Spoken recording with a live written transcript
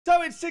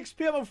So it's 6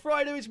 p.m. on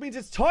Friday, which means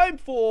it's time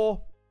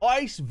for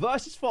Ice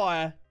versus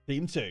Fire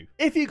Team 2.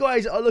 If you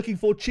guys are looking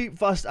for cheap,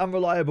 fast, and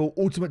reliable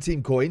Ultimate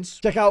Team coins,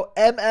 check out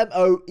MMOEXP.com.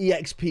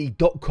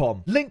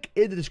 Link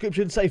in the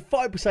description. Save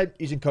 5%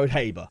 using code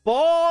HABER.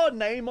 For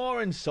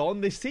Neymar and Son,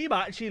 this team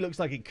actually looks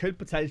like it could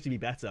potentially be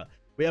better.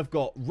 We have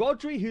got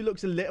Rodri, who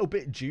looks a little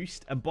bit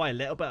juiced, and by a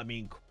little bit, I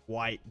mean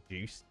quite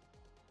juiced.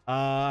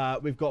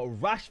 We've got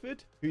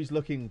Rashford, who's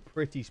looking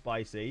pretty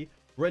spicy.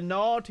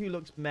 Renard, who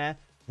looks meh.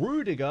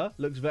 Rudiger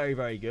looks very,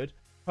 very good.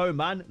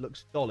 Coman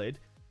looks solid.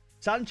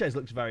 Sanchez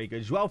looks very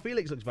good. Joao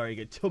Felix looks very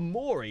good.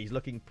 Tomori's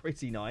looking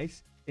pretty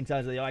nice in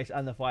terms of the Ice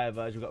and the Fire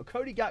version. We've got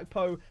Cody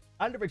Gakpo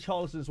and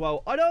Richarlison as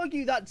well. I'd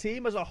argue that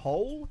team as a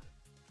whole,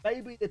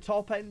 maybe the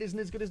top end isn't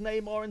as good as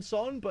Neymar and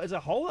Son, but as a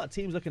whole, that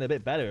team's looking a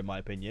bit better in my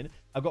opinion.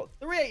 I've got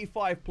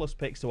 385 plus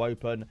picks to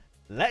open.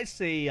 Let's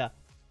see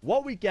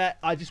what we get.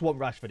 I just want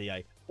Rashford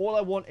EA. All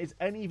I want is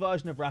any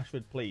version of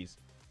Rashford, please.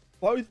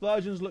 Both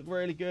versions look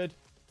really good.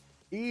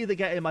 Either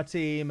get in my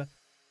team,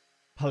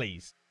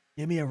 please.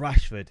 Give me a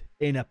Rashford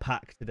in a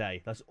pack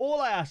today. That's all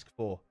I ask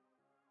for.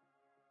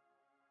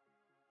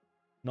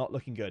 Not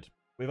looking good.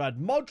 We've had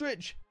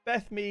Modric,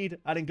 Beth Mead,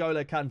 and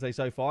N'Golo Kante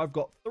so far. I've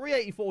got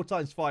 384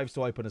 times 5s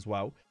to open as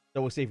well.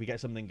 So we'll see if we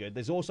get something good.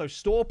 There's also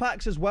store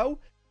packs as well.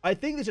 I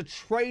think there's a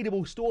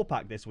tradable store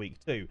pack this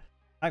week too.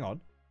 Hang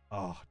on.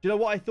 Oh, do you know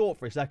what I thought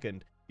for a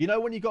second? You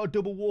know when you got a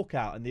double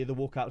walkout and the other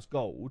walkout's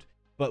gold,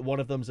 but one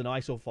of them's an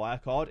Ice or Fire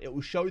card, it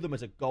will show them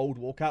as a gold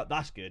walkout.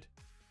 That's good.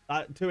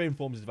 2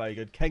 informs is very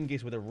good.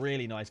 Kengis with a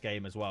really nice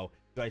game as well.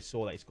 You guys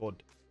saw that he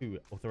scored 2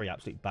 or 3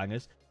 absolute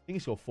bangers. I think he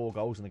scored 4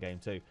 goals in the game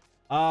too.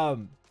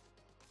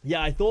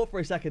 Yeah, I thought for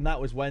a second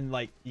that was when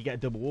like you get a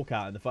double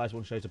walkout and the first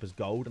one shows up as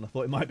gold, and I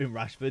thought it might have been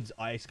Rashford's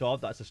Ice card.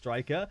 That's a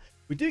striker.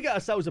 We do get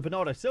ourselves a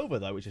Bernardo Silva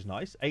though, which is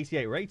nice.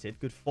 88 rated,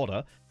 good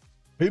fodder.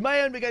 Who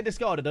may only get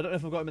discarded. I don't know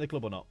if I've got him in the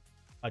club or not.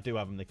 I do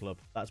have him in the club.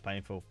 That's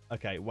painful.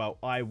 Okay, well,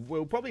 I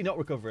will probably not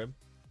recover him,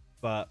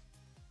 but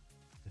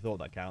I thought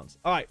that counts.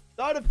 All right,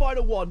 third and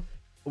final one.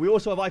 We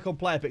also have icon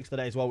player picks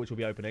today as well, which we'll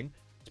be opening.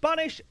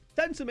 Spanish,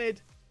 centre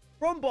mid,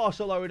 from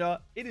Barcelona.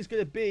 It is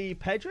going to be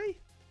Pedri.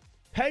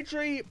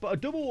 Pedri, but a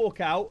double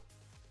walkout.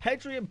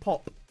 Pedri and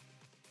Pop.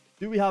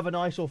 Do we have an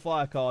Ice or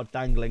Fire card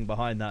dangling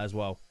behind that as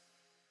well?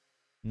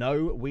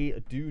 No, we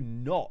do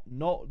not.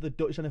 Not the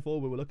Dutch centre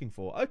forward we were looking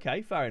for.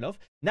 Okay, fair enough.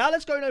 Now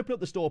let's go and open up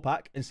the store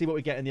pack and see what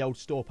we get in the old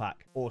store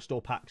pack. Or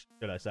store packs,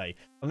 should I say.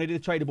 I'm going to do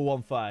the tradable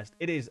one first.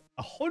 It is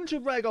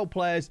 100 rare gold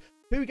players,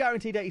 who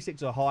guaranteed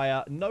 86 or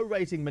higher. No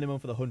rating minimum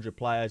for the 100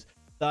 players.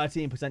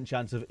 13%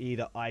 chance of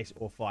either Ice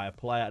or Fire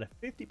player. And a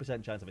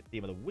 50% chance of a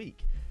team of the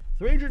week.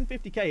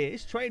 350k, it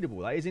is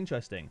tradable. That is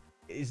interesting.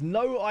 It is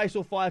no Ice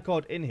or Fire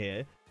card in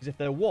here. Because if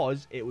there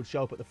was, it would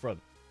show up at the front.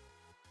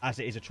 As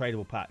it is a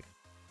tradable pack.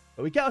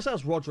 But we get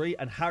ourselves Rodri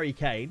and Harry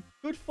Kane.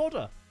 Good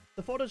fodder.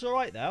 The fodder's all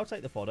right there. I'll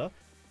take the fodder.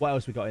 What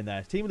else we got in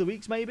there? Team of the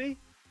weeks, maybe?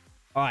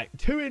 All right.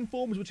 2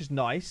 informs, which is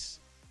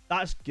nice.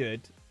 That's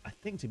good. I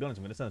think, to be honest,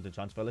 I'm going to send them to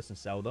transfer list and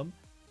sell them.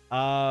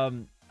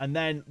 And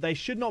then they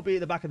should not be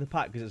at the back of the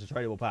pack because it's a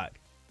tradable pack.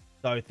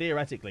 So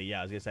theoretically, yeah,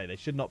 I was going to say, they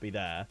should not be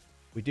there.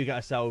 We do get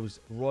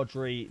ourselves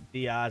Rodri,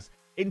 Diaz.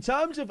 In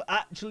terms of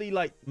actually,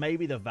 like,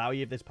 maybe the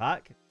value of this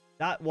pack,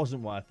 that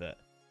wasn't worth it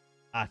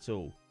at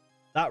all.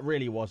 That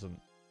really wasn't.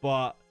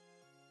 But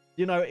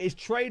you know, it's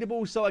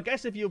tradable. So I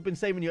guess if you've been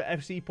saving your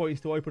FC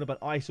points to open up an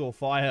Ice or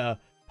Fire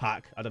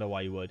pack, I don't know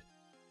why you would.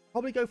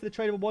 Probably go for the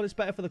tradable one. It's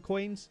better for the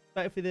coins.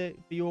 Better for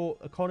your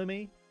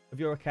economy of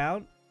your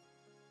account.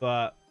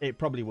 But it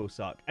probably will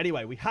suck.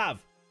 Anyway, we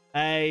have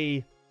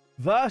a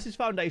Versus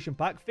Foundation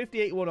pack.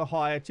 58 1 or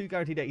higher. 2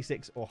 guaranteed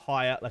 86 or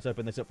higher. Let's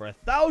open this up for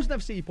 1,000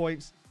 FC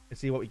points and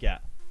see what we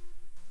get.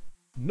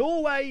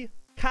 Norway,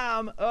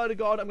 Cam,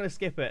 Erdegaard. I'm going to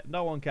skip it.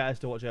 No one cares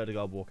to watch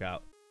Erdegaard walk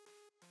out.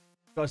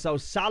 Got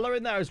ourselves Salah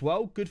in there as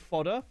well. Good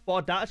fodder.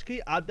 Bardachki.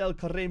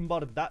 Abdelkarim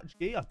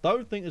Bardachki. I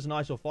don't think there's an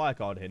Ice or Fire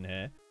card in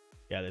here.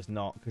 Yeah, there's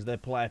not. Because their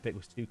player pick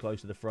was too close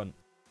to the front.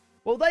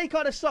 Well, they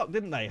kind of sucked,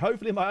 didn't they?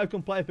 Hopefully my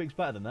icon player pick's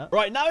better than that.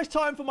 Right, now it's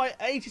time for my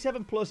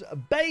 87 plus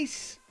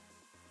base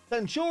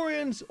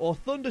Centurions or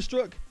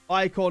Thunderstruck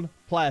icon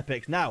player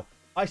picks. Now,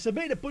 I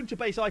submitted a bunch of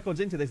base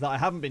icons into this that I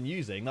haven't been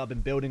using. That I've been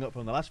building up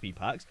from the last few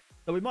packs.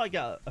 So we might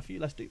get a few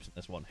less dupes in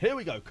this one. Here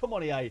we go. Come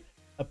on, EA.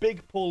 A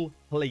big pull,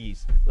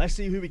 please. Let's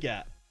see who we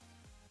get.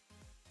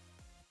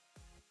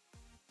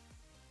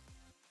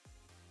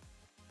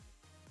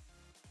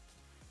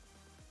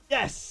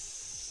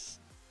 Yes!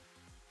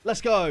 Let's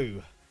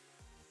go.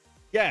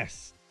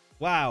 Yes.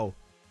 Wow.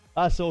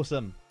 That's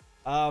awesome.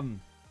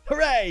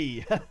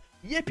 Hooray!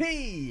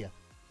 Yippee!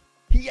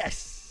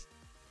 Yes!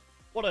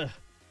 What a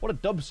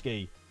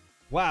dubski.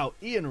 Wow,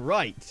 Ian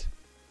Wright.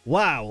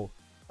 Wow.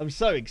 I'm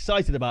so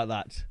excited about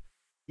that.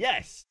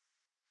 Yes!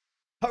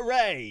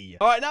 Hooray!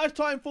 All right, now it's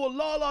time for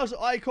Lala's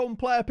icon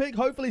player pick.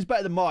 Hopefully it's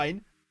better than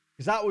mine,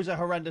 because that was a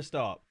horrendous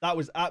start. That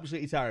was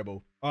absolutely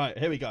terrible. All right,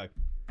 here we go.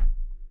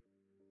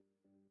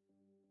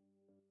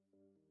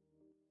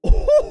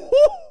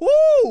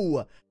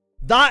 Oh,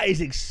 that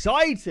is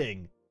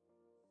exciting.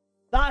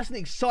 That's an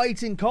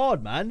exciting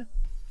card, man.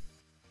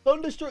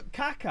 Thunderstruck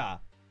Kaka.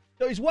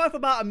 So he's worth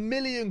about 1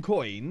 million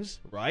coins,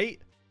 right?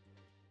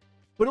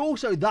 But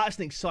also, that's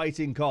an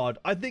exciting card.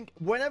 I think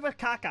whenever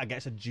Kaka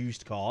gets a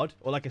juiced card,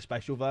 or like a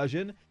special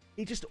version,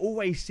 he just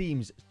always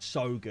seems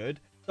so good.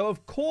 So,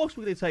 of course,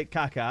 we're going to take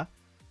Kaka.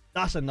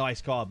 That's a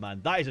nice card, man.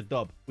 That is a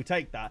dub. We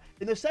take that.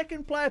 In the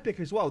second player pick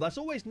as well, that's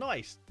always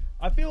nice.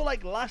 I feel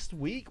like last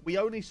week, we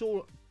only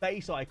saw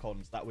base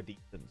icons that were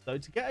decent. So,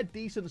 to get a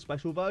decent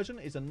special version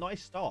is a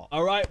nice start.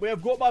 All right, we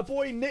have got my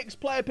boy Nick's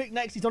player pick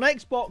next. He's on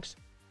Xbox.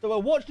 So, we're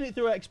watching it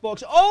through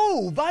Xbox.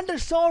 Oh, Van der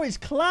Sar is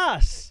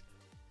class.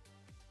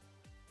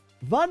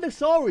 Van der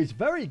Sar is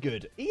very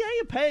good. EA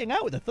are paying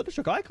out with the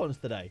Thunderstruck icons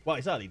today. Well,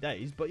 it's early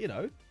days, but, you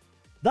know,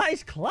 that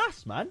is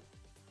class, man.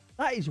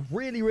 That is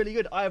really, really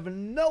good. I have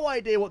no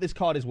idea what this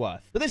card is worth.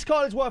 But this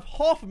card is worth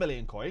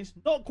 500,000 coins.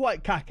 Not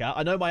quite Kaka.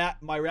 I know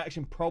my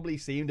reaction probably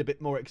seemed a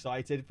bit more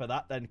excited for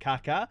that than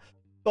Kaka.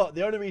 But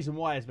the only reason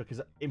why is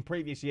because in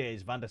previous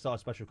years, Van der Sar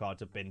special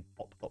cards have been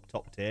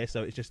top tier.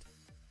 So it's just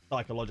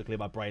psychologically in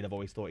my brain, I've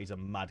always thought he's a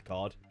mad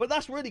card. But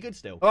that's really good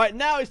still. All right,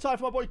 now it's time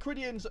for my boy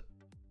Cridion's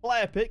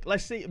player pick.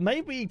 Let's see.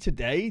 Maybe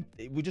today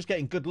we're just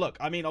getting good luck.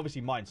 I mean,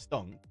 obviously mine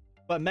stunk,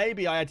 but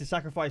maybe I had to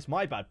sacrifice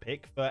my bad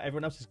pick for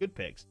everyone else's good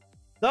picks.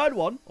 Third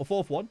one or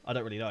fourth one, I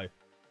don't really know.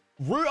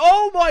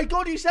 Oh my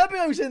god,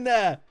 Eusebio's in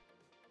there.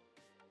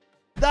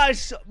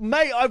 That's,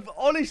 mate,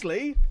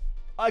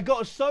 I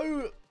got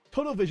so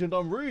tunnel visioned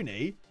on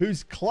Rooney,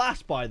 who's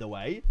class by the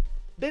way,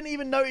 didn't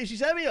even notice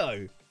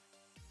Eusebio.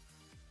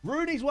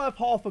 Rooney's worth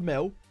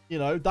 500,000. You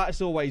know,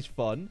 that's always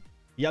fun.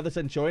 You have the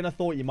Centurion. I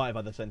thought you might have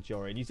had the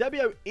Centurion.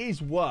 Eusebio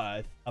is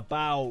worth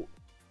about...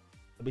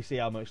 Let me see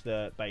how much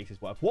the base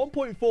is worth.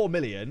 1.4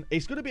 million.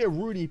 It's going to be a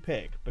Rooney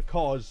pick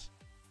because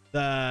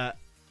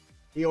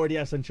he already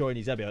has Centurion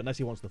Eusebio, unless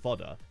he wants the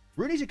fodder.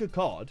 Rooney's a good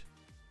card.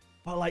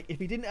 But, like, if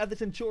he didn't have the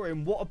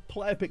Centurion, what a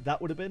player pick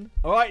that would have been.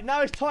 All right,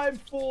 now it's time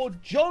for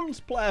John's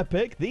player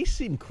pick. These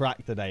seem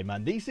cracked today,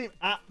 man. These seem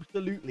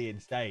absolutely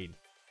insane.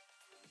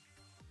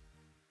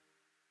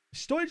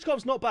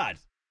 Stoichkov's not bad.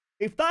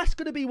 If that's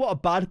going to be what a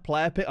bad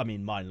player pick... I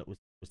mean, mine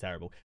was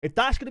terrible. If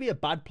that's going to be a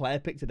bad player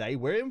pick today,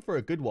 we're in for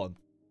a good one.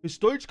 Because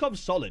Stoichkov's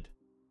solid.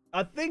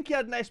 I think he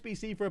had an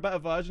SBC for a better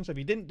version, so if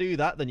you didn't do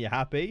that, then you're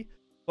happy.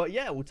 But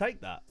yeah, we'll take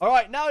that. All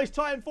right, now it's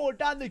time for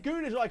Dan the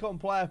Gooners icon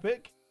player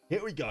pick.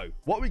 Here we go.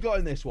 What we got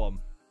in this one?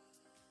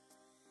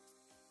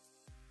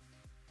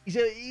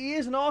 He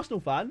is an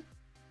Arsenal fan.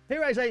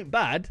 Heroes ain't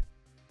bad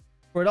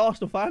for an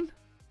Arsenal fan.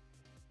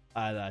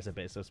 That's a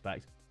bit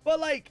suspect.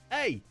 But like,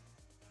 hey,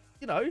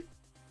 you know...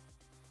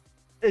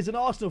 As an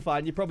Arsenal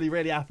fan, you're probably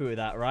really happy with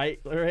that, right?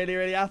 Really,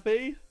 really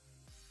happy?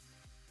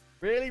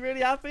 Really, really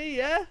happy?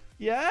 Yeah?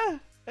 Yeah?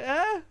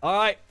 Yeah? All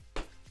right.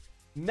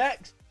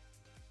 Next.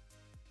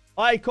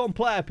 Icon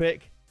player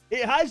pick.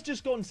 It has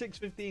just gone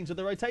 615, so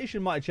the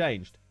rotation might have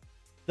changed.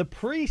 The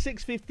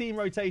pre-615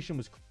 rotation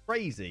was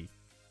crazy.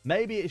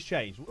 Maybe it's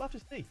changed. We'll have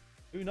to see.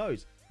 Who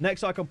knows?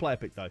 Next icon player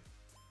pick, though.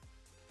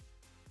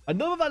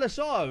 Another Van der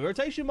Sar.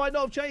 Rotation might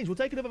not have changed. We'll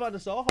take another Van der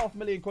Sar.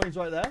 500,000 coins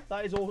right there.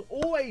 That is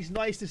always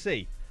nice to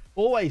see.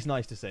 Always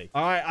nice to see.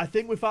 All right, I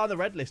think we found the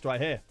red list right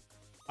here.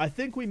 I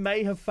think we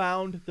may have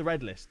found the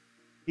red list.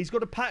 He's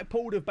got a pack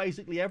pulled of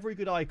basically every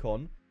good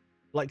icon,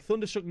 like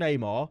Thunderstruck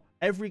Neymar,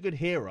 every good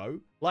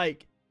hero.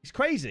 Like, it's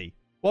crazy.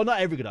 Well,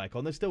 not every good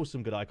icon. There's still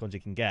some good icons you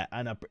can get,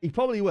 and he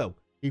probably will.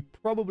 He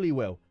probably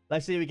will.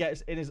 Let's see if he gets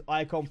in his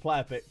icon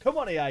player pick. Come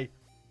on, EA.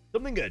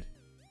 Something good.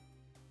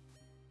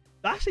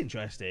 That's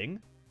interesting.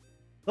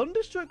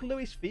 Thunderstruck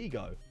Luis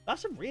Figo.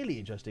 That's a really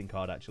interesting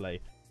card,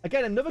 actually.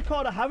 Again, another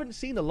card I haven't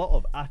seen a lot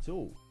of at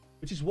all,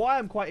 which is why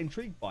I'm quite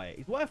intrigued by it.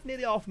 He's worth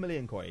nearly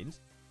 500,000 coins.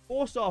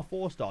 4-star,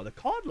 4-star. The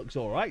card looks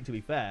all right, to be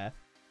fair.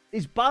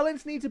 His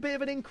balance needs a bit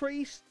of an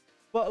increase,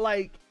 but,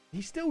 like,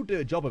 he still do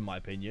a job, in my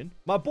opinion.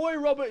 My boy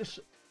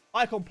Robert's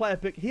icon player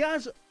pick, he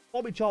has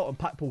Bobby Charlton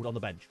pack pulled on the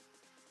bench.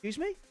 Excuse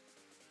me?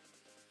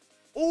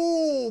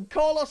 Oh,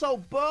 Carlos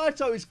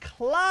Alberto is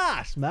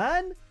class,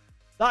 man.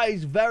 That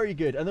is very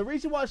good. And the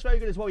reason why it's very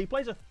good as well, he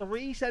plays a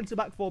 3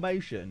 centre-back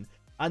formation.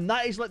 And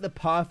that is like the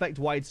perfect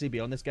wide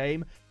CB on this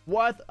game.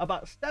 Worth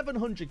about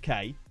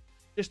 700k.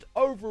 Just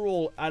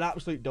overall an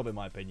absolute dub in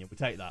my opinion. We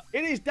take that.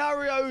 It is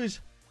Dario's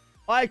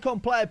icon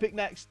player pick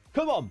next.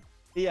 Come on,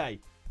 EA.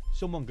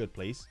 Someone good,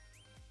 please.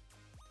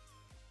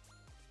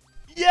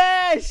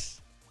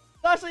 Yes!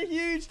 That's a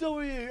huge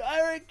W.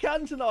 Eric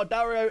Cantona.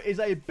 Dario is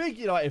a big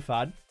United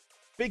fan.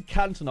 Big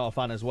Cantona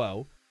fan as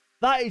well.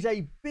 That is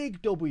a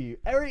big W.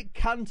 Eric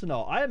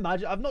Cantona. I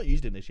imagine... I've not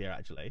used him this year,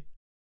 actually.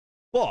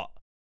 But...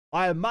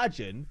 I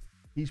imagine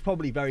he's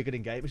probably very good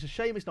in game. It's a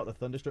shame it's not the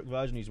Thunderstruck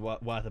version. He's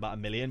worth about 1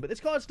 million. But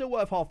this card's still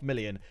worth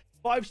 500,000.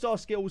 5-star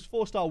skills,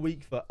 4-star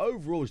weak for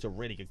overall is a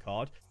really good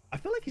card. I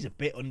feel like he's a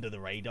bit under the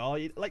radar.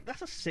 Like,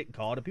 that's a sick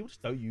card and people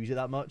just don't use it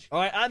that much. All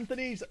right,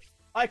 Anthony's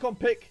icon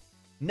pick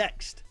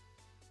next.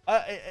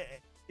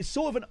 It's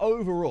sort of an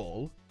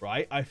overall,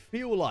 right? I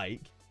feel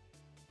like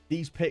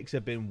these picks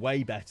have been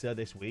way better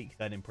this week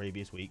than in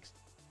previous weeks.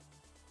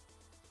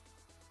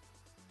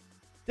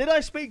 Did I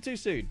speak too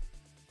soon?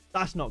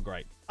 That's not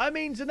great. I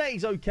mean,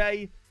 Zanetti's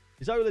okay.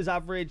 Zola's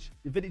average.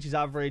 Vidic is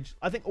average.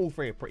 I think all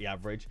three are pretty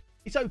average.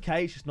 It's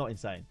okay. It's just not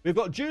insane. We've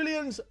got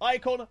Julian's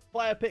icon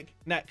player pick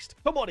next.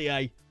 Come on,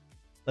 EA.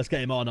 Let's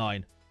get him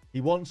R9.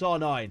 He wants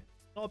R9.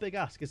 Not a big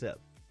ask, is it?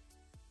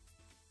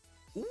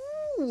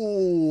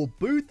 Ooh,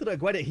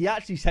 Butragueño. He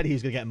actually said he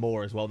was going to get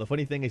more as well. The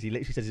funny thing is he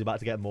literally says he's about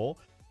to get more.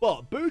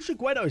 But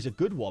Butragueño is a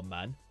good one,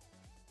 man.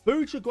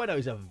 Butragueño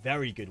is a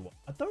very good one.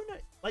 I don't know.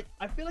 Like,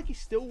 I feel like he's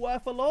still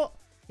worth a lot.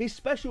 His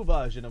special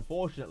version,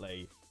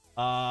 unfortunately,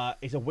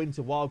 is a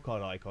winter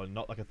wildcard icon,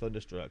 not like a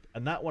Thunderstruck.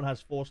 And that one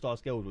has 4-star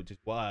skills, which is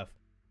worth...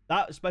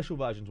 That special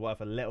version's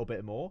worth a little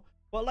bit more.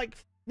 But, like,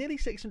 nearly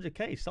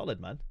 600k. Solid,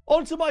 man.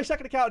 On to my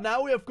second account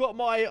now. We have got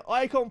my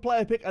icon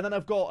player pick, and then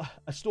I've got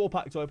a store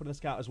pack to open this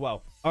account as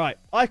well. All right.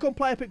 Icon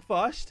player pick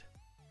first.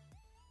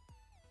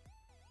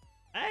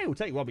 Hey, we'll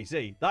take Robbie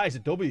C. That is a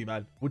W,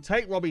 man. We'll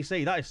take Robbie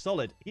C. That is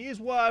solid. He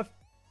is worth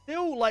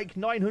still like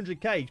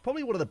 900k. He's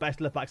probably one of the best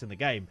left backs in the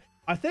game.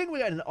 I think we're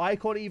getting an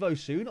Icon Evo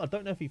soon. I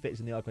don't know if he fits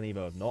in the Icon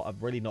Evo or not.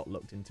 I've really not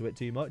looked into it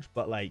too much.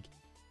 But, like,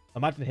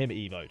 imagine him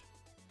Evo'd.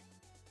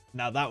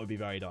 Now, that would be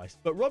very nice.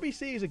 But Robbie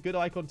C is a good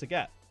icon to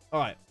get. All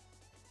right.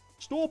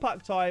 Store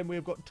pack time.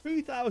 We've got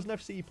 2,000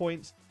 FC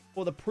points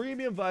for the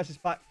premium versus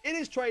pack. It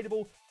is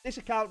tradable. This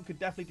account could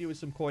definitely do with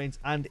some coins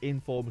and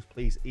informs,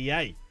 please,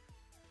 EA.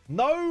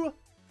 No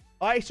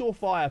Ice or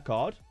Fire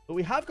card, but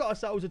we have got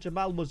ourselves a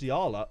Jamal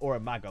Musiala, or a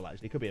Magal,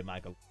 actually. It could be a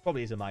Magal.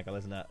 Probably is a Magal,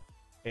 isn't it?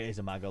 It is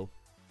a Magal.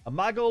 A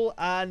Magal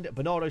and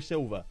Bernardo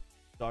Silva.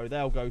 So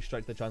they'll go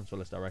straight to the transfer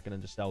list, I reckon,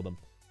 and just sell them.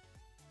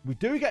 We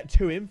do get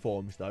 2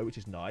 informs, though, which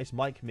is nice.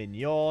 Mike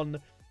Mignon,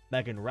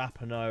 Megan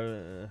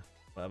Rapinoe,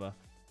 whatever.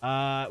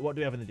 What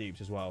do we have in the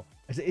dupes as well?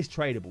 As it is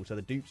tradable, so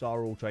the dupes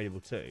are all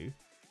tradable too.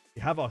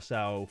 We have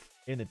ourselves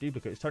in the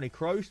duplicates Tony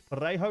Kroos,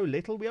 Parejo,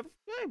 Little. We have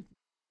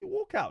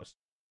walkouts.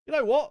 You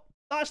know what?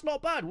 That's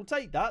not bad. We'll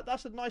take that.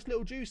 That's a nice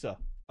little juicer.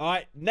 All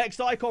right, next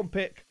icon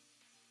pick.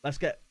 Let's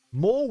get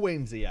more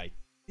wins, EA.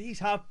 These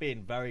have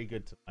been very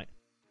good tonight.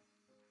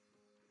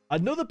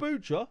 Another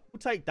Butcher. We'll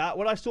take that.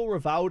 When I saw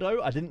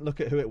Rivaldo, I didn't look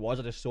at who it was.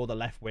 I just saw the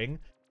left wing.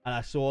 And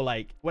I saw,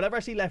 like, whenever I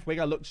see left wing,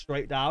 I look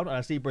straight down and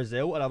I see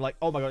Brazil. And I'm like,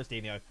 oh my God, it's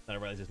Dino. Then I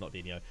realize it's not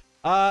Dino.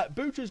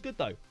 Butcher is good,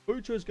 though.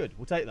 Butcher is good.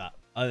 We'll take that.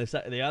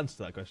 The answer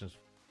to that question is,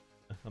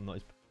 I'm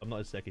not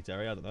his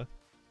secretary. I don't know.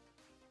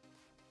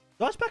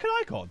 Do I spec an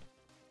icon?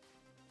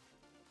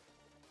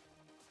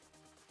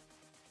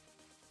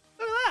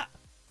 Look at that.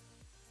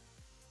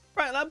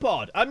 Frank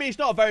Lampard. I mean, it's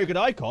not a very good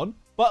icon.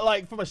 But,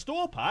 like, from a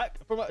store pack,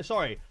 from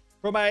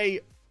a,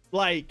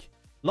 like,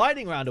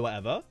 lightning round or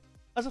whatever,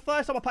 that's the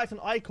first time I packed an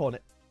icon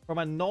from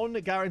a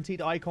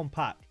non-guaranteed icon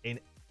pack in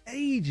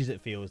ages,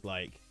 it feels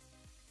like.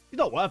 It's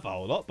not worth a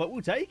whole lot, but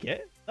we'll take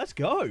it. Let's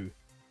go.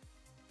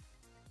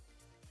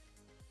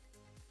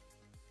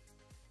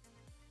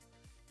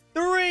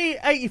 Three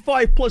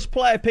 85+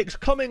 player picks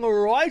coming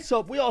right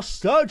up. We are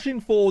searching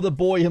for the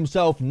boy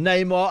himself,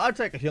 Neymar. I'd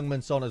take a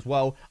Heung-min Son as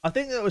well. I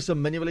think there was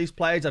some mini-release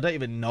players. I don't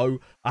even know.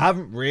 I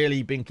haven't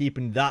really been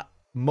keeping that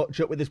much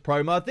up with this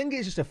promo. I think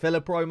it's just a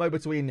filler promo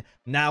between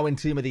now and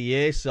Team of the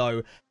Year.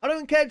 So I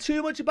don't care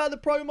too much about the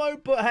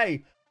promo. But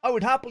hey, I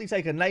would happily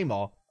take a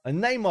Neymar. A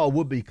Neymar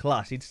would be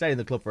class. He'd stay in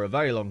the club for a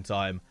very long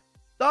time.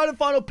 Third and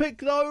final pick,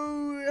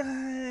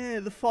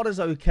 though, the fodder's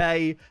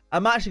okay.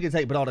 I'm actually going to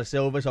take Bernardo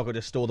Silva, so I could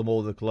just store them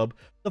all in the club.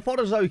 The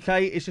fodder's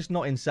okay. It's just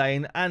not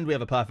insane, and we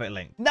have a perfect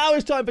link. Now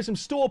it's time for some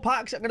store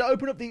packs. I'm going to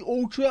open up the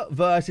Ultra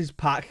versus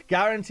pack.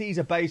 Guarantees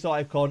a base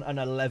icon and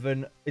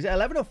 11. Is it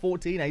 11 or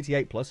 14?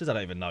 88 pluses? I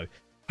don't even know.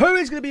 Who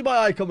is going to be my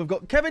icon? We've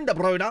got Kevin De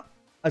Bruyne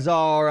as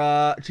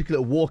our cheeky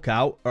little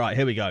walkout. All right,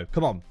 here we go.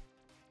 Come on.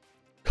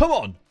 Come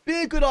on.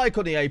 Be a good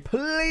icon, EA.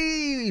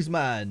 Please,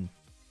 man.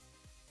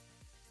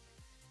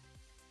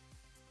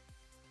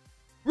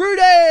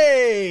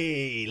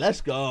 Rudy! Let's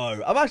go.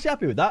 I'm actually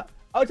happy with that.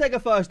 I'll take a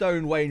first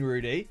own Wayne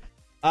Rooney.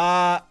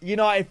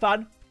 United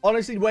fan.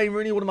 Honestly, Wayne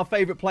Rooney, one of my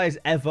favourite players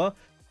ever.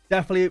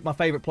 Definitely my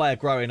favourite player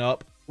growing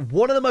up.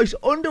 One of the most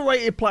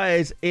underrated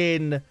players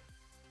in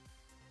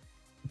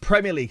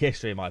Premier League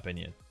history, in my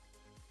opinion.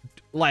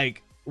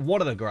 Like,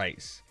 one of the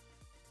greats.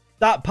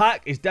 That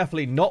pack is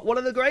definitely not one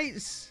of the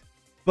greats.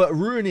 But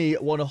Rooney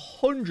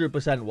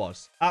 100%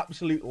 was.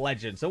 Absolute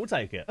legend. So we'll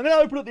take it. I'm going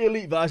to open up the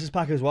Elite Versus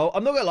pack as well.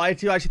 I'm not going to lie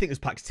to you. I actually think this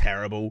pack's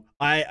terrible.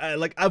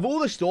 Like, of all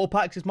the store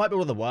packs, this might be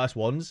one of the worst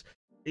ones.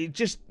 You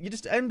just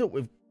end up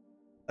with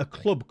a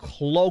club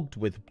clogged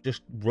with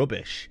just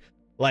rubbish.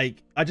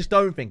 Like, I just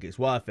don't think it's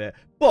worth it.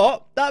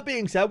 But, that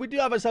being said, we do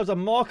have ourselves a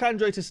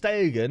Marc-Andre ter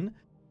Stegen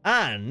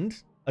and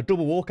a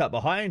double walkout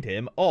behind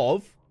him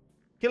of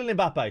Kylian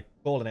Mbappe.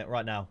 Calling it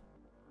right now.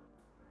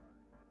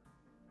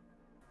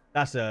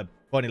 That's a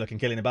funny looking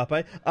Kylian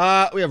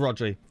Mbappe. We have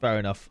Rodri. Fair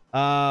enough.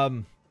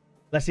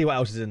 Let's see what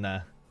else is in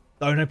there.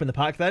 Don't open the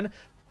pack then.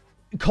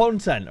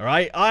 Content, all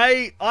right?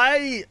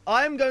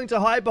 I'm going to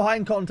hide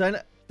behind content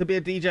to be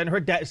a DJ and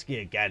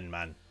Hradetsky again,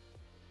 man.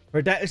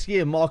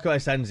 Hradetsky and Marco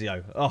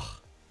Asensio. Ugh,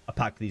 I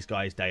pack these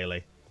guys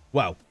daily.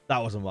 Well, that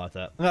wasn't worth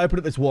it. I'm going to open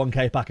up this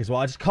 1K pack as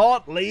well. I just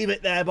can't leave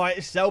it there by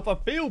itself. I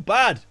feel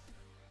bad.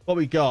 What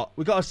we got?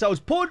 We got ourselves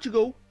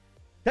Portugal.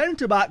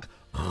 Centre back.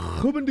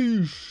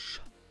 Cavendish.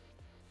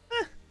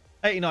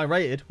 89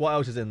 rated. What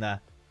else is in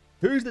there?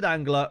 Who's the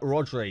dangler?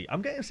 Rodri.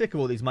 I'm getting sick of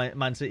all these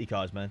Man City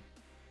cards, man.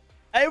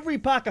 Every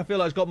pack I feel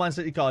like has got Man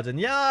City cards in.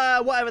 Yeah,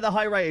 whatever the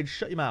high rated.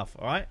 Shut your mouth,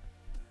 all right?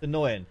 It's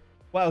annoying.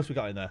 What else we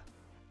got in there?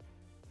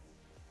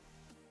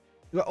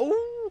 We got,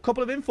 oh, a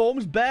couple of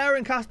informs. Bear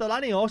and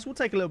Castellanos. We'll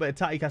take a little bit of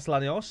Tati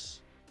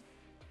Castellanos.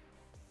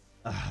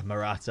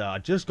 Morata, I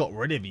just got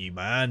rid of you,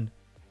 man.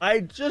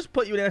 I just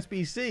put you in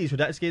SBC. Is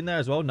Radetzky in there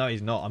as well? No,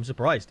 he's not. I'm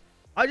surprised.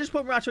 I just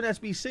put Morata in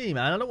SBC,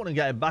 man. I don't want to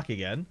get him back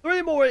again.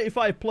 3 more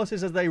 85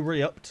 pluses as they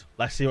re-upped.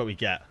 Let's see what we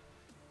get.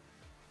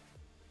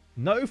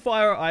 No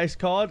fire or ice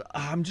card.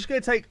 I'm just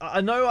going to take...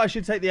 I know I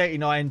should take the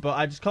 89, but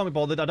I just can't be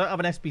bothered. I don't have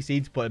an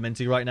SBC to put him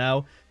into right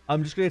now.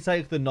 I'm just going to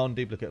take the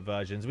non-duplicate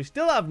versions. We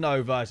still have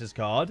no versus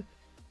card.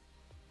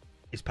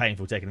 It's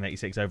painful taking an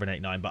 86 over an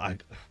 89, but I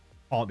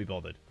can't be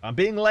bothered. I'm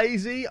being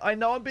lazy. I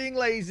know I'm being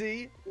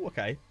lazy. Ooh,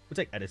 okay. We'll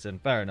take Edison.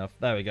 Fair enough.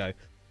 There we go.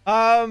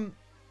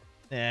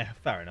 Yeah,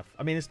 fair enough.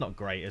 I mean, it's not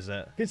great, is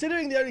it?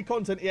 Considering the only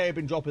content EA have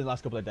been dropping in the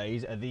last couple of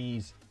days are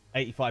these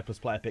 85 plus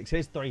player picks.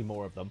 Here's 3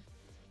 more of them.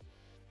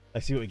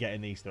 Let's see what we get in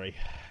these 3.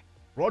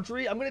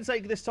 Rodri, I'm going to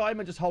take this time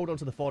and just hold on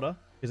to the fodder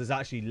because there's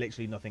actually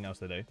literally nothing else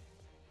to do.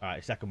 All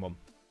right, second one.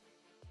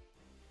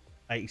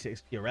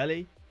 86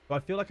 Chiarelli. So I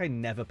feel like I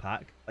never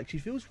pack. Like, she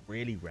feels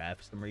really rare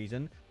for some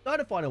reason.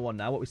 Third and final one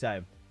now. What are we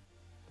saying?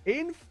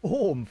 In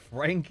form,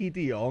 Frankie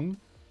de Jong.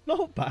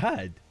 Not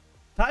bad.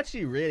 It's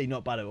actually really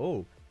not bad at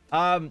all.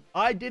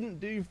 I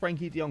didn't do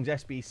Frankie de Jong's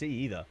SBC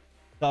either.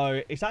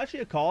 So it's actually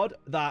a card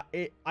that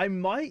I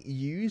might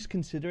use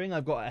considering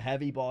I've got a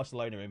heavy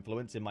Barcelona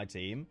influence in my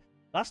team.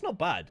 That's not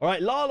bad. All right,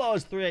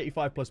 Lala's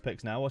 385 plus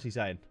picks now. What's he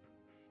saying?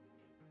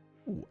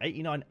 Ooh,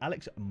 89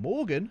 Alex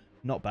Morgan.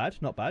 Not bad,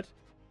 not bad.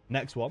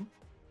 Next one.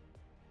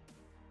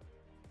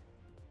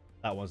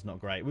 That one's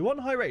not great. We want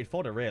high-rated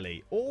fodder,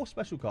 really. Or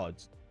special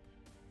cards.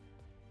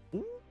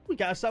 Ooh, we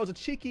got ourselves a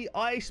cheeky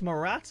Ice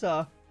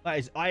Morata. That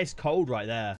is ice cold right there.